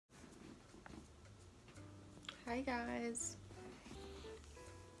Hi guys.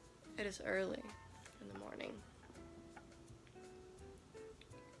 It is early in the morning.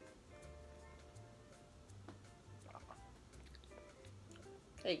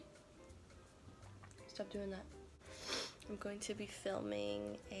 Hey, stop doing that. I'm going to be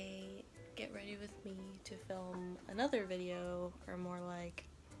filming a get ready with me to film another video, or more like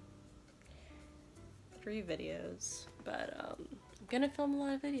 3 videos, but I'm gonna film a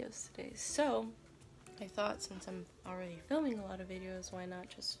lot of videos today. So I thought, since I'm already filming a lot of videos, why not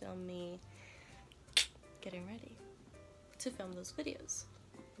just film me getting ready to film those videos?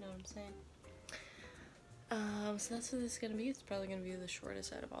 You know what I'm saying? So that's what this is gonna be. It's probably gonna be the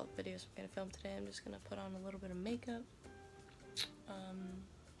shortest out of all the videos I'm gonna film today. I'm just gonna put on a little bit of makeup.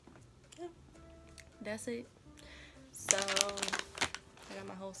 Yeah, that's it. So I got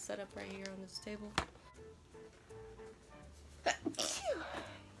my whole setup right here on this table.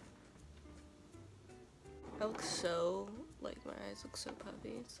 I look so, like, my eyes look so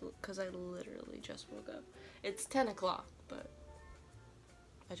puffy. It's because I literally just woke up. It's 10 o'clock, but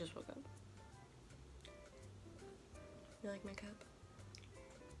I just woke up. You like my cup?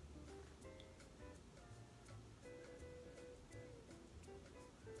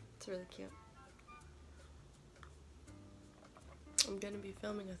 It's really cute. I'm gonna be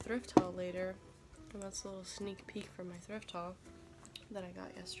filming a thrift haul later, and that's a little sneak peek from my thrift haul that I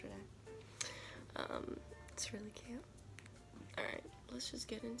got yesterday. It's really cute. Alright, let's just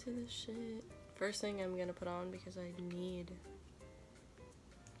get into this shit. First thing I'm gonna put on, because I need,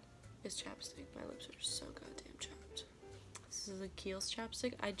 is chapstick. My lips are so goddamn chapped. This is a Kiehl's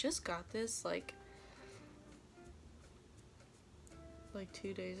chapstick. I just got this like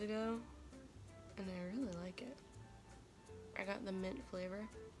 2 days ago, and I really like it. I got the mint flavor.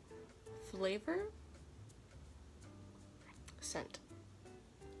 Scent.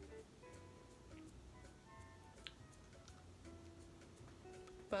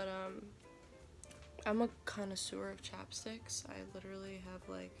 But I'm a connoisseur of chapsticks. I literally have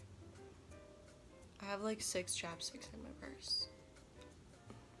like 6 chapsticks in my purse.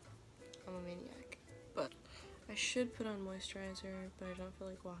 I'm a maniac. But I should put on moisturizer, but I don't feel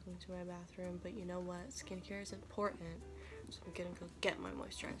like walking to my bathroom. But you know what? Skincare is important, so I'm gonna go get my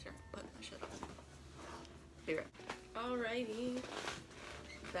moisturizer. Put that shit on. Be right back. Alrighty.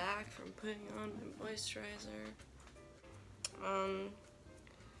 Back from putting on my moisturizer.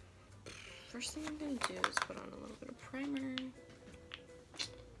 First thing I'm gonna do is put on a little bit of primer.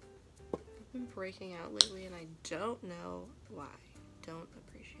 I've been breaking out lately and I don't know why. Don't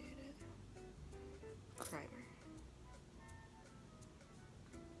appreciate it. Primer.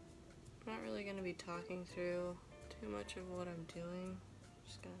 I'm not really gonna be talking through too much of what I'm doing.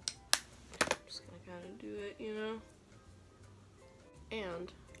 Just gonna kind of do it, you know?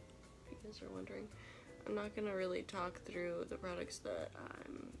 And, if you guys are wondering, I'm not gonna really talk through the products that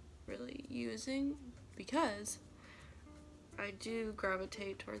I'm really using, because I do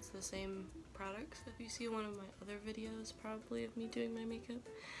gravitate towards the same products. If you see one of my other videos, probably, of me doing my makeup,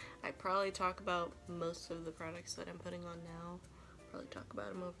 I probably talk about most of the products that I'm putting on now. Probably talk about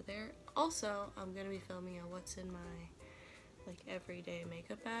them over there. Also, I'm gonna be filming a what's in my like everyday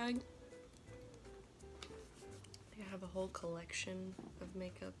makeup bag. I have a whole collection of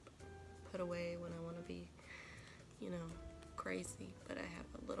makeup put away when I want to be, you know, crazy. But I have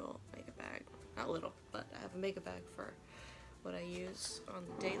a little makeup bag. Not little, but I have a makeup bag for what I use on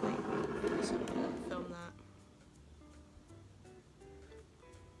the daily. So I'm gonna film that.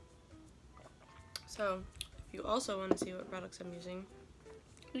 So, if you also want to see what products I'm using,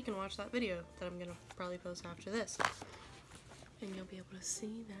 you can watch that video that I'm gonna probably post after this. And you'll be able to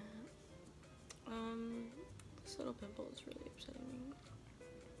see that. This little pimple is really upsetting me.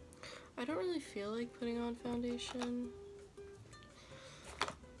 I don't really feel like putting on foundation,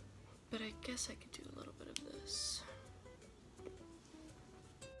 but I guess I could do a little bit of this.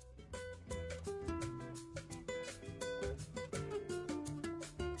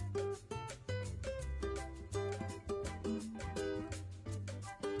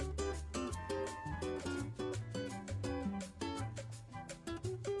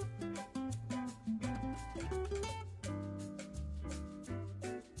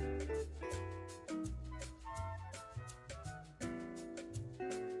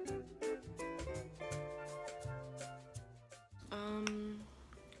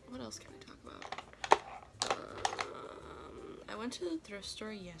 What else can I talk about? I went to the thrift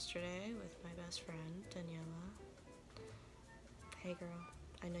store yesterday with my best friend, Daniela. Hey girl,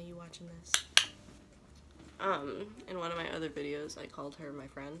 I know you watching this. In one of my other videos, I called her my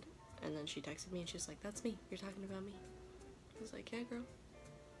friend, and then she texted me and she's like, "That's me, you're talking about me." I was like, "Yeah girl,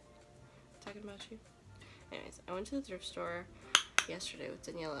 talking about you." Anyways, I went to the thrift store yesterday with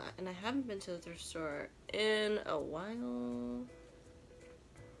Daniela, and I haven't been to the thrift store in a while.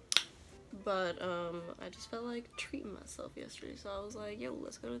 But, I just felt like treating myself yesterday, so I was like, yo,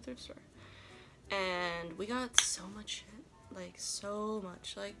 let's go to the thrift store. And we got so much shit. Like, so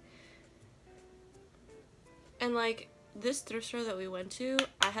much. Like, and, like, this thrift store that we went to,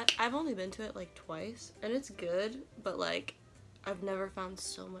 I've only been to it, like, twice, and it's good, but, like, I've never found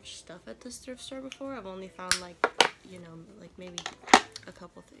so much stuff at this thrift store before. I've only found, like, you know, like, maybe a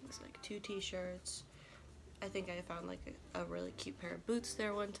couple things, like 2 t-shirts. I think I found, like, a really cute pair of boots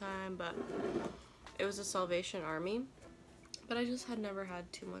there one time, but it was a Salvation Army. But I just had never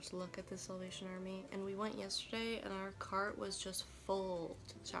had too much luck at the Salvation Army, and we went yesterday, and our cart was just full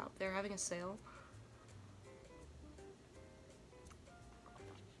to the top. They were having a sale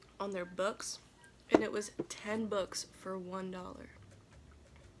on their books, and it was 10 books for $1.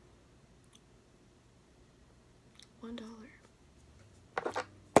 $1.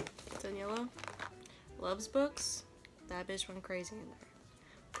 Daniela loves books. That bitch went crazy in there.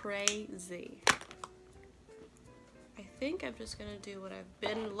 Crazy. I think I'm just gonna do what I've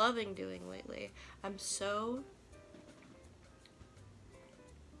been loving doing lately. I'm so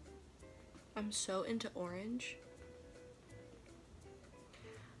into orange.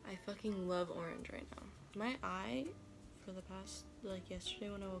 I fucking love orange right now. My eye, for the past, like, yesterday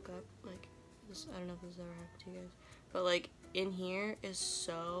when I woke up, like, this, I don't know if this has ever happened to you guys, but, like, in here is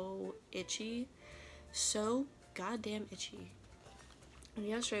so itchy. So goddamn itchy. And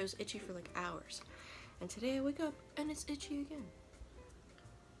yesterday it was itchy for, like, hours. And today I wake up and it's itchy again.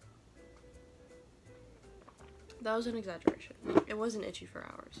 That was an exaggeration. It wasn't itchy for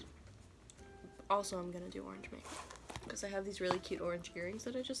hours. Also, I'm gonna do orange makeup, because I have these really cute orange earrings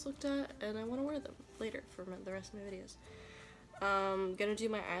that I just looked at, and I want to wear them later for the rest of my videos. Gonna do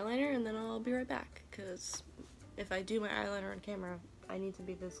my eyeliner, and then I'll be right back, because if I do my eyeliner on camera, I need to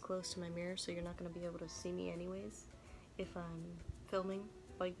be this close to my mirror, so you're not gonna be able to see me anyways if I'm filming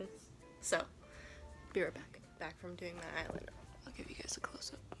like this. So, be right back. Back from doing my eyeliner. I'll give you guys a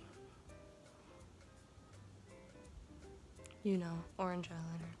close-up. You know, orange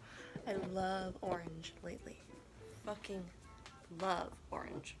eyeliner. I love orange lately. Fucking love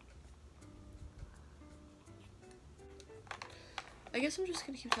orange. I guess I'm just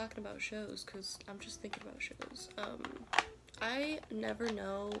gonna keep talking about shows, because I'm just thinking about shows. I never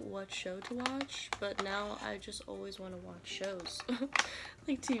know what show to watch, but now I just always want to watch shows.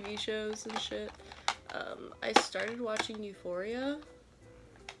 Like TV shows and shit. I started watching Euphoria.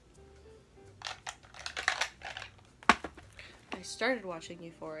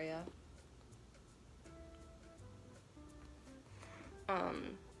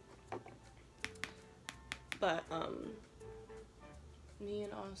 But me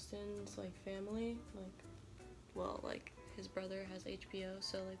and Austin's, like, family, like, well, like, his brother has HBO,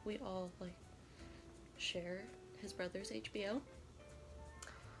 so, like, we all, like, share his brother's HBO.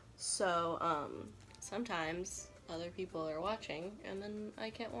 So, sometimes other people are watching, and then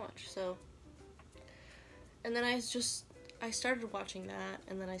I can't watch, so, and then I started watching that,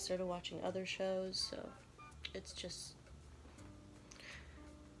 and then I started watching other shows, so it's just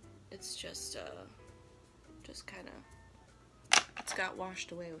kind of, it's got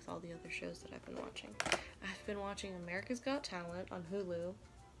washed away with all the other shows that I've been watching. I've been watching America's Got Talent on Hulu.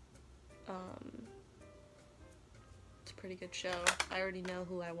 It's a pretty good show. I already know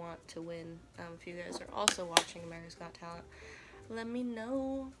who I want to win. If you guys are also watching America's Got Talent, let me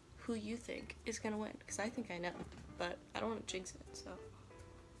know who you think is gonna win, because I think I know, but I don't want to jinx it, so.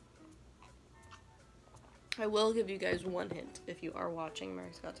 I will give you guys one hint if you are watching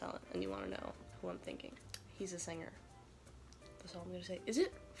America's Got Talent and you want to know who I'm thinking. He's a singer. That's all I'm gonna say. Is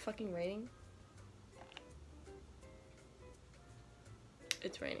it fucking raining?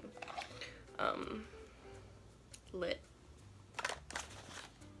 It's raining. Lit.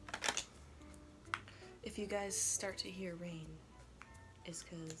 If you guys start to hear rain, it's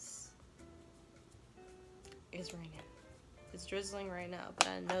because it's raining. It's drizzling right now, but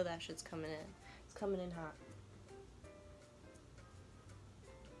I know that shit's coming in. It's coming in hot.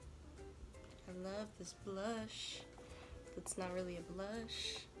 I love this blush. It's not really a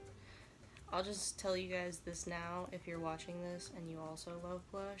blush. I'll just tell you guys this now if you're watching this and you also love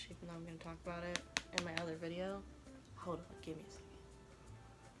blush, even though I'm going to talk about it in my other video. Hold on, give me a second.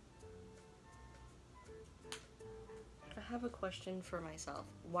 I have a question for myself.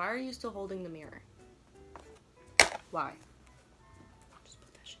 Why are you still holding the mirror? Why? Just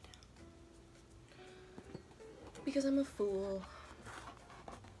put that shit down. Because I'm a fool.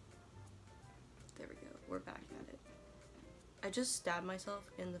 There we go. We're back at it. I just stabbed myself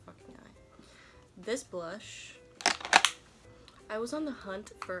in the fucking eye. this blush, I was on the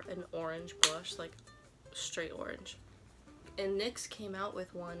hunt for an orange blush, like straight orange. And NYX came out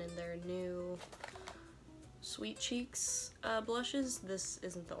with one in their new Sweet Cheeks blushes. This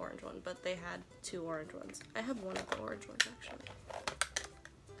isn't the orange one, but they had 2 orange ones. I have one of the orange ones actually.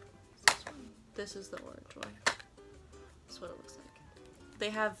 This one. This is the orange one. That's what it looks like. They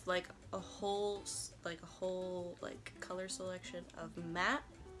have like a whole color selection of matte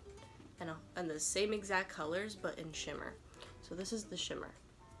and the same exact colors but in shimmer. So this is the shimmer.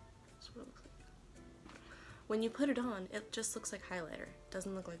 That's what it looks like. When you put it on, it just looks like highlighter. It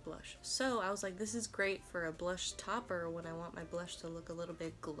doesn't look like blush. So I was like, this is great for a blush topper when I want my blush to look a little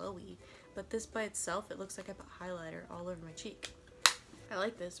bit glowy. But this by itself, it looks like I put highlighter all over my cheek. I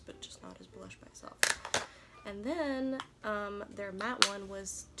like this, but just not as blush by itself. And then their matte one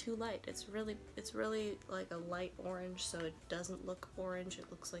was too light. It's really like a light orange, so it doesn't look orange.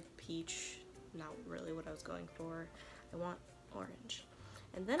 It looks like peach. Not really what I was going for. I want orange.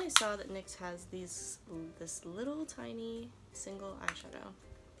 And then I saw that NYX has this little tiny single eyeshadow,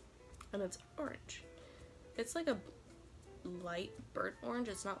 and it's orange. It's like a light burnt orange.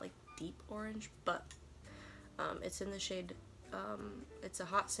 It's not like deep orange, but it's in the shade, it's a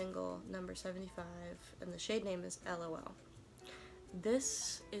hot single, number 75, and the shade name is LOL.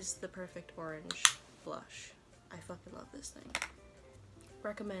 This is the perfect orange blush. I fucking love this thing.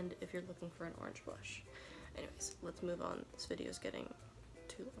 Recommend if you're looking for an orange blush. Anyways, let's move on. This video is getting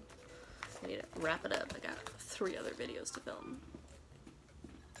too long. I need to wrap it up. I got 3 other videos to film.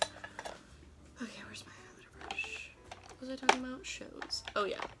 Okay, where's my highlighter brush? What was I talking about? Shows. Oh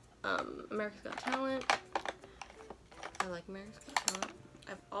yeah. America's Got Talent. I like America's Got Talent.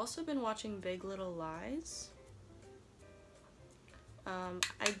 I've also been watching Big Little Lies.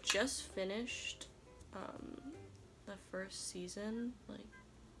 I just finished the first season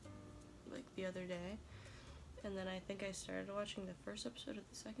like the other day. And then I think I started watching the first episode of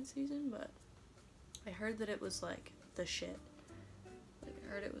the 2nd season, but I heard that it was like the shit. Like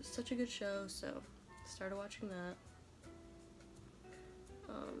I heard it was such a good show, so I started watching that.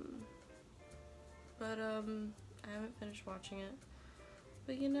 I haven't finished watching it.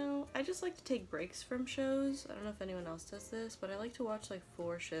 But you know, I just like to take breaks from shows. I don't know if anyone else does this, but I like to watch like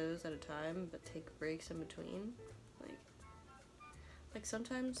 4 shows at a time, but take breaks in between. Like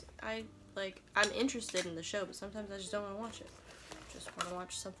sometimes I'm interested in the show, but sometimes I just don't want to watch it. I just want to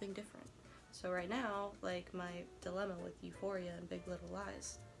watch something different. So right now, like my dilemma with Euphoria and Big Little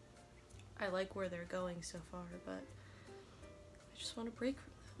Lies, I like where they're going so far, but I just want a break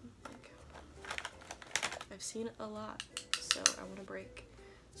from them. Like, I've seen a lot, so I want a break.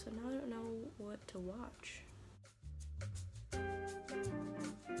 So now I don't know what to watch.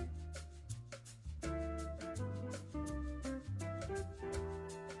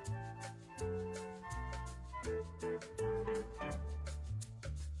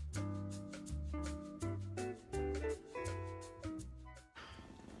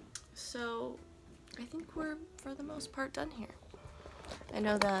 So I think we're, for the most part, done here. I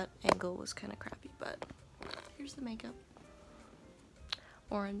know that angle was kind of crappy, but here's the makeup.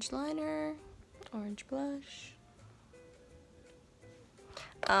 Orange liner, orange blush.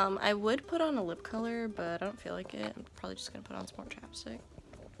 I would put on a lip color, but I don't feel like it. I'm probably just gonna put on some more chapstick,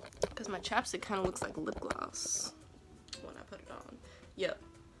 because my chapstick kind of looks like lip gloss when I put it on. Yep.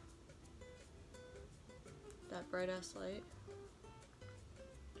 That bright ass light.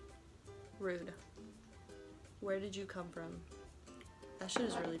 Rude. Where did you come from? That shit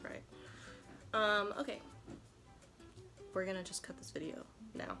is really bright. Okay. We're gonna just cut this video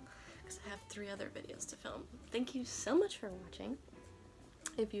now, because I have 3 other videos to film. Thank you so much for watching.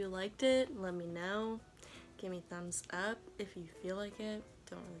 If you liked it, let me know. Give me thumbs up if you feel like it.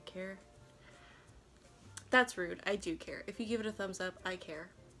 Don't really care. That's rude. I do care. If you give it a thumbs up, I care.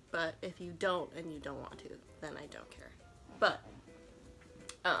 But if you don't and you don't want to, then I don't care. But,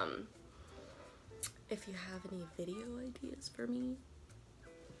 if you have any video ideas for me,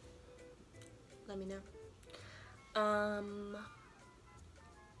 let me know.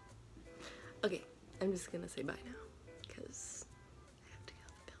 Okay, I'm just gonna say bye now, because I have to go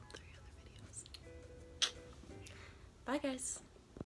film 3 other videos. Bye guys!